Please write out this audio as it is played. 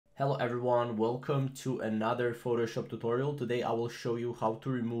Hello everyone, welcome to another Photoshop tutorial. Today I will show you how to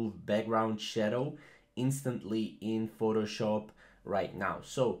remove background shadow instantly in Photoshop right now.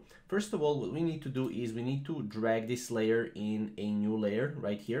 So first of all, what we need to do is we need to drag this layer in a new layer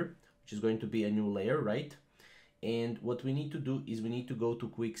right here, which is going to be a new layer, right? And what we need to do is we need to go to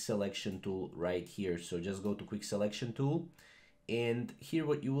quick selection tool right here. So just go to quick selection tool, and here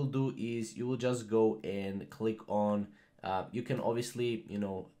what you will do is you will just go and click on you can obviously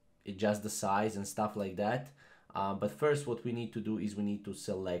adjust the size and stuff like that, but first what we need to do is we need to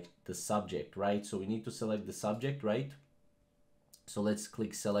select the subject, right? So we need to select the subject, right? So let's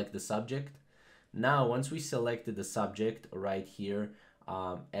click select the subject. Now once we selected the subject right here,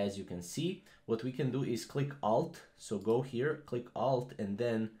 as you can see, what we can do is click Alt. So go here, click Alt, and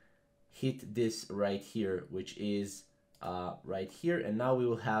then hit this right here, which is right here, and now we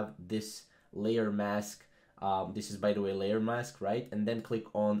will have this layer mask. This is, by the way, layer mask, right? And then click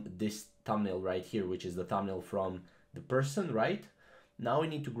on this thumbnail right here, which is the thumbnail from the person, right? Now we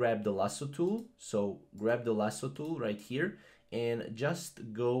need to grab the lasso tool. So grab the lasso tool right here and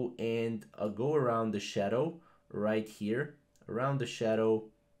just go and go around the shadow right here, around the shadow,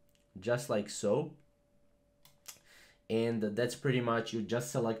 just like so. And that's pretty much, you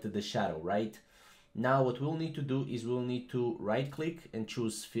just selected the shadow, right? Now what we'll need to do is we'll need to right click and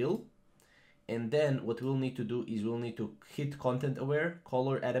choose fill. And then what we'll need to do is we'll need to hit content aware,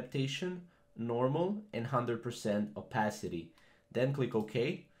 color adaptation, normal, and 100% opacity. Then click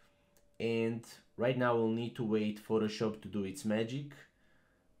OK. And right now we'll need to wait Photoshop to do its magic.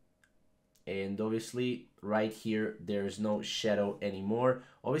 And obviously right here there's no shadow anymore.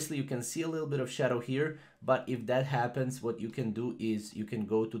 Obviously you can see a little bit of shadow here, but if that happens, what you can do is you can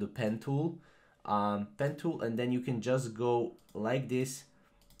go to the pen tool, and then you can just go like this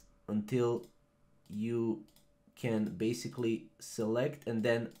until you can basically select and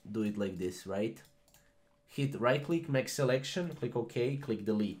then do it like this, right? Hit right click, make selection, click OK, click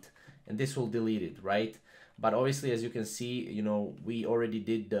delete, and this will delete it, right? But obviously, as you can see, we already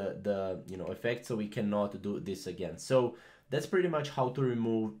did the effect, so we cannot do this again. So that's pretty much how to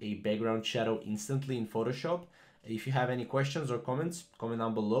remove a background shadow instantly in Photoshop. If you have any questions or comments, comment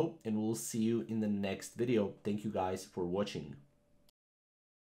down below, and we'll see you in the next video. Thank you guys for watching.